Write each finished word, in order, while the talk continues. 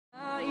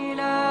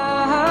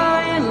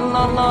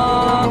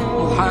illallah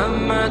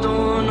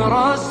Muhammadun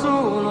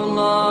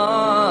Rasulullah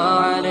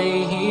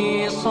alayhi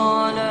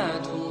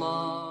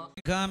salatullah.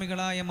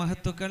 ഗാമികളായ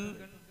മഹത്തുക്കൾ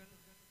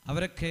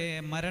അവരൊക്കെ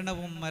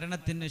മരണവും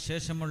മരണത്തിന്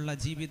ശേഷമുള്ള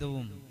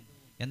ജീവിതവും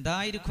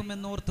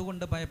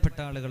എന്തായിരിക്കുമെന്നോർത്തുകൊണ്ട് ഭയപ്പെട്ട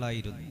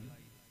ആളുകളായിരുന്നു.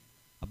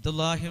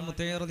 അബ്ദുല്ലാഹി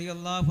മുത്തയ്യ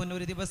റളിയല്ലാഹു അൻഹു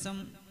ഒരു ദിവസം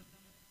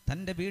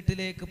തൻ്റെ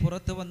വീട്ടിലേക്ക്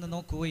പുറത്തു വന്ന്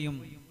നോക്കുകയും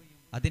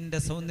അതിൻ്റെ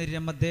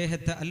സൗന്ദര്യം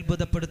അദ്ദേഹത്തെ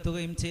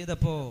അത്ഭുതപ്പെടുത്തുകയും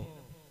ചെയ്തപ്പോൾ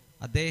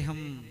അദ്ദേഹം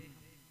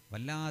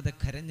വല്ലാതെ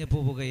കരഞ്ഞു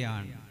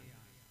പോവുകയാണ്.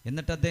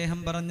 എന്നിട്ട് അദ്ദേഹം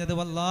പറഞ്ഞത്,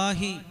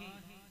 വല്ലാഹി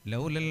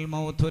ലൗലൽ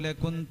മൗതു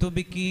ലകുന്തു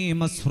ബികി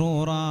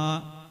മസ്റൂറാ,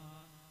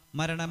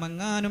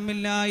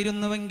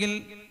 മരണമെങ്ങാനുമില്ലായിരുന്നുവെങ്കിൽ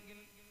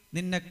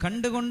നിന്നെ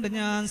കണ്ടുകൊണ്ട്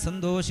ഞാൻ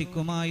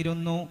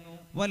സന്തോഷിക്കുമായിരുന്നു.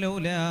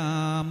 വലൗലാ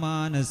മാ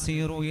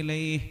നസീറു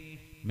ഇലൈഹി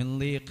മിൻ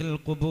ലീഖിൽ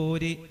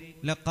ഖുബൂരി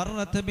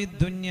ലഖറത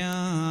ബിദ്ദുനിയാ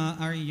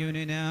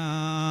അയ്യുനാ,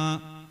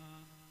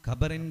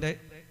 ഖബറിന്റെ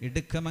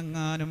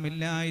ഇടുക്കമെങ്ങാനും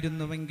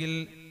ഇല്ലായിരുന്നുവെങ്കിൽ,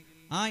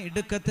 ആ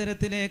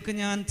ഇടുക്കത്തരത്തിലേക്ക്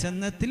ഞാൻ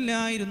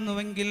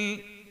ചെന്നെത്തില്ലായിരുന്നുവെങ്കിൽ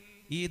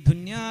ഈ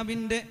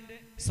ദുന്യാവിൻ്റെ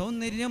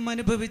സൗന്ദര്യം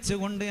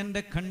അനുഭവിച്ചുകൊണ്ട്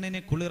എൻ്റെ കണ്ണിന്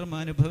കുളിർമ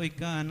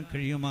അനുഭവിക്കാൻ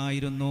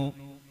കഴിയുമായിരുന്നു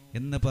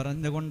എന്ന്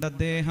പറഞ്ഞുകൊണ്ട്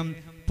അദ്ദേഹം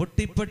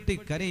പൊട്ടിപ്പൊട്ടി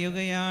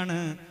കരയുകയാണ്.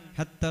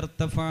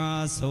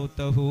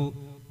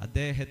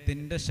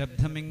 അദ്ദേഹത്തിൻ്റെ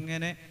ശബ്ദം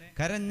ഇങ്ങനെ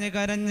കരഞ്ഞ്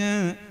കരഞ്ഞ്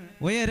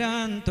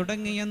ഉയരാൻ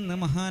തുടങ്ങിയെന്ന്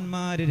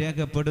മഹാന്മാര്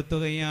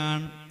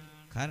രേഖപ്പെടുത്തുകയാണ്.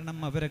 കാരണം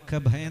അവരൊക്കെ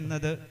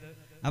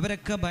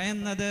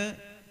ഭയന്നത്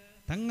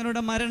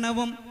തങ്ങളുടെ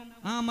മരണവും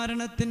ആ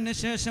മരണത്തിന്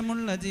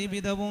ശേഷമുള്ള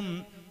ജീവിതവും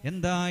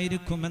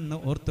എന്തായിരിക്കുമെന്ന്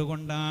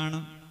ഓർത്തുകൊണ്ടാണ്.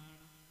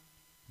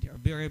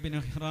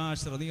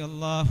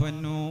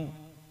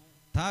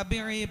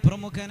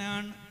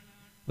 പ്രമുഖനാണ്,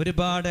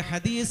 ഒരുപാട്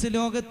ഹദീസ്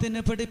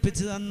ലോകത്തിന്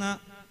പഠിപ്പിച്ചു തന്ന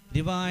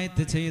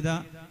റിവായത്ത് ചെയ്ത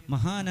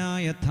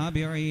മഹാനായ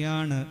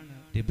താബിഈയാണ്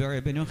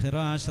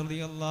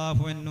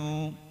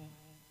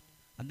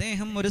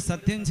അദ്ദേഹം ഒരു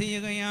സത്യം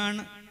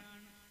ചെയ്യുകയാണ്.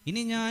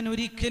 ഇനി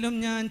ഒരിക്കലും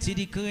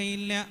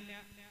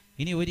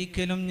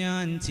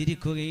ഞാൻ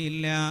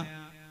ചിരിക്കുകയില്ല.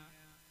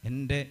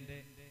 എൻ്റെ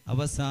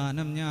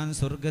അവസാനം ഞാൻ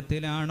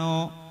സ്വർഗത്തിലാണോ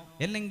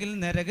അല്ലെങ്കിൽ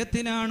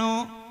നരകത്തിലാണോ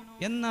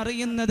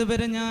എന്നറിയുന്നത്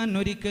വരെ ഞാൻ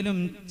ഒരിക്കലും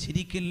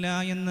ചിരിക്കില്ല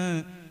എന്ന്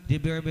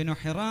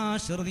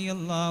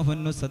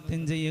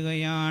സത്യം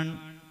ചെയ്യുകയാണ്.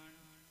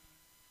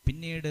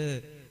 പിന്നീട്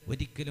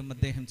ഒരിക്കലും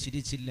അദ്ദേഹം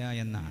ചിരിച്ചില്ല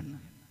എന്നാണ്.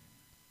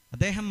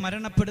 അദ്ദേഹം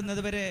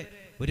മരണപ്പെടുന്നത് വരെ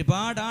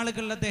ഒരുപാട്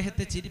ആളുകൾ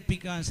അദ്ദേഹത്തെ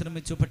ചിരിപ്പിക്കാൻ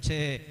ശ്രമിച്ചു, പക്ഷേ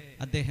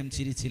അദ്ദേഹം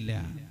ചിരിച്ചില്ല.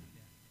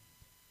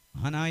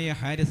 മഹാനായ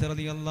ഹാരിസ്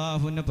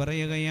റളിയല്ലാഹു അൻഹു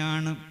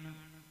പറയുകയാണ്,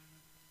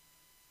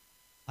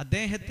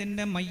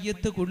 അദ്ദേഹത്തിന്റെ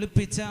മയ്യത്ത്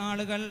കുളിപ്പിച്ച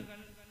ആളുകൾ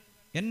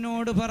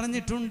എന്നോട്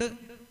പറഞ്ഞിട്ടുണ്ട്,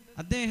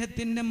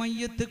 അദ്ദേഹത്തിന്റെ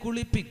മയ്യത്ത്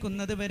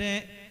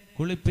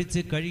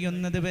കുളിപ്പിച്ച്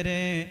കഴിയുന്നത്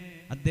വരെ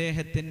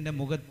അദ്ദേഹത്തിന്റെ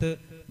മുഖത്ത്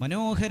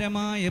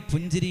മനോഹരമായ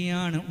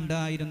പുഞ്ചിരിയാണ്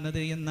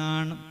ഉണ്ടായിരുന്നത്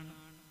എന്നാണ്.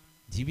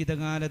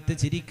 ജീവിതകാലത്ത്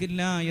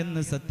ചിരിക്കില്ല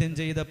എന്ന് സത്യം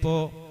ചെയ്തപ്പോ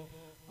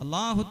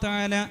അല്ലാഹു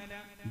തആല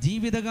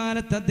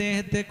ജീവിതകാലത്ത്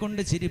അദ്ദേഹത്തെ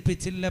കൊണ്ട്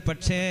ചിരിപ്പിച്ചില്ല.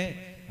 പക്ഷേ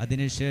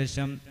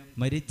അതിനുശേഷം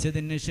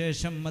മരിച്ചതിന്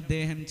ശേഷം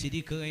അദ്ദേഹം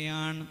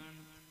ചിരിക്കുകയാണ്.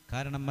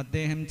 കാരണം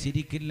അദ്ദേഹം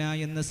ചിരിക്കില്ല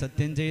എന്ന്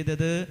സത്യം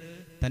ചെയ്തത്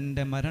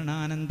തൻ്റെ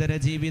മരണാനന്തര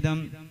ജീവിതം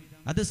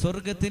അത്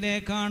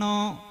സ്വർഗത്തിലേക്കാണോ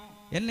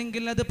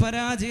അല്ലെങ്കിൽ അത്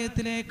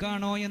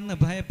പരാജയത്തിലേക്കാണോ എന്ന്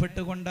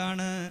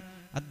ഭയപ്പെട്ടുകൊണ്ടാണ്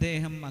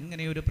അദ്ദേഹം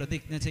അങ്ങനെ ഒരു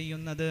പ്രതിജ്ഞ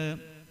ചെയ്യുന്നത്.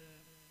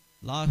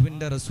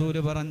 അല്ലാഹുവിൻ്റെ റസൂല്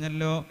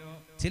പറഞ്ഞല്ലോ,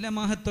 ചില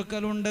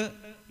മഹത്തുക്കളുണ്ട്,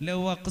 ലൗ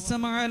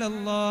അഖ്സമ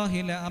അലല്ലാഹി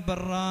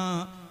ലഅബറാ,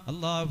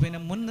 അല്ലാഹുവിനെ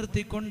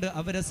മുൻനിർത്തിക്കൊണ്ട്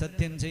അവരെ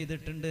സത്യം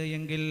ചെയ്തിട്ടുണ്ട്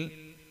എങ്കിൽ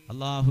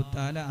അല്ലാഹു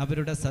തആല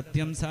അവരുടെ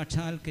സത്യം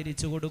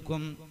സാക്ഷാത്കരിച്ചു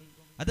കൊടുക്കും.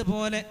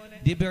 അതുപോലെ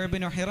റിബീഅ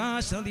ഇബ്നു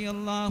ഹിറാശ്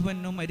റളിയല്ലാഹു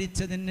അൻഹു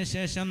മരിച്ചതിന്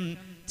ശേഷം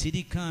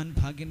ചിരിക്കാൻ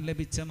ഭാഗ്യം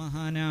ലഭിച്ച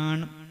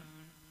മഹാനാണ്.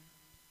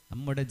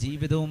 നമ്മുടെ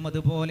ജീവിതവും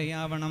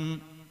അതുപോലെയാവണം.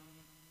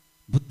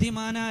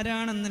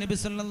 ബുദ്ധിമാനാരാണെന്ന് നബി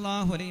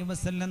സല്ലല്ലാഹു അലൈഹി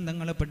വസല്ലം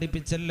തങ്ങൾ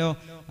പഠിപ്പിച്ചല്ലോ.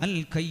 അൽ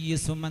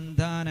ഖയ്യിസു മൻ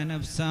ദാന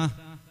നഫ്സ,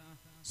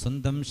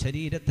 സ്വന്തം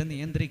ശരീരത്തെ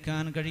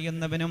നിയന്ത്രിക്കാൻ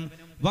കഴിയുന്നവനും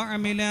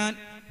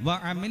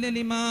വഅമില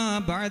ലിമാ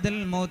ബഅദൽ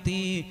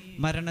മൗതി,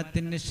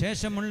 മരണത്തിന്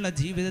ശേഷമുള്ള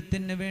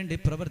ജീവിതത്തിന് വേണ്ടി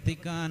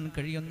പ്രവർത്തിക്കാൻ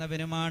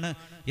കഴിയുന്നവനുമാണ്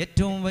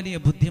ഏറ്റവും വലിയ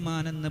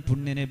ബുദ്ധിമാനെന്ന്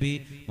പുണ്യനബി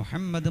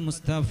മുഹമ്മദ്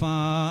മുസ്തഫ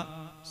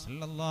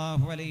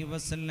സല്ലല്ലാഹു അലൈഹി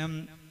വസല്ലം.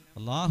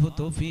 അല്ലാഹു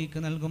തൗഫീഖ്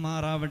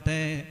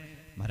നൽകുമാറാവട്ടെ.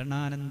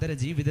 മരണാനന്തര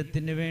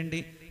ജീവിതത്തിന് വേണ്ടി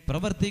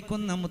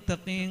പ്രവർത്തിക്കുന്ന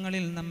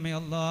മുത്തഖീങ്ങളിൽ നമ്മെ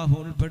അല്ലാഹു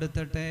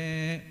ഉൾപ്പെടുത്തട്ടെ.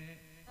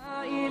 ലാ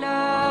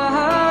ഇലാഹ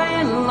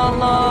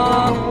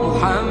ഇല്ലല്ലാഹ്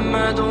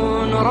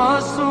മുഹമ്മദുർ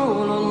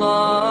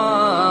റസൂലുള്ളാഹ്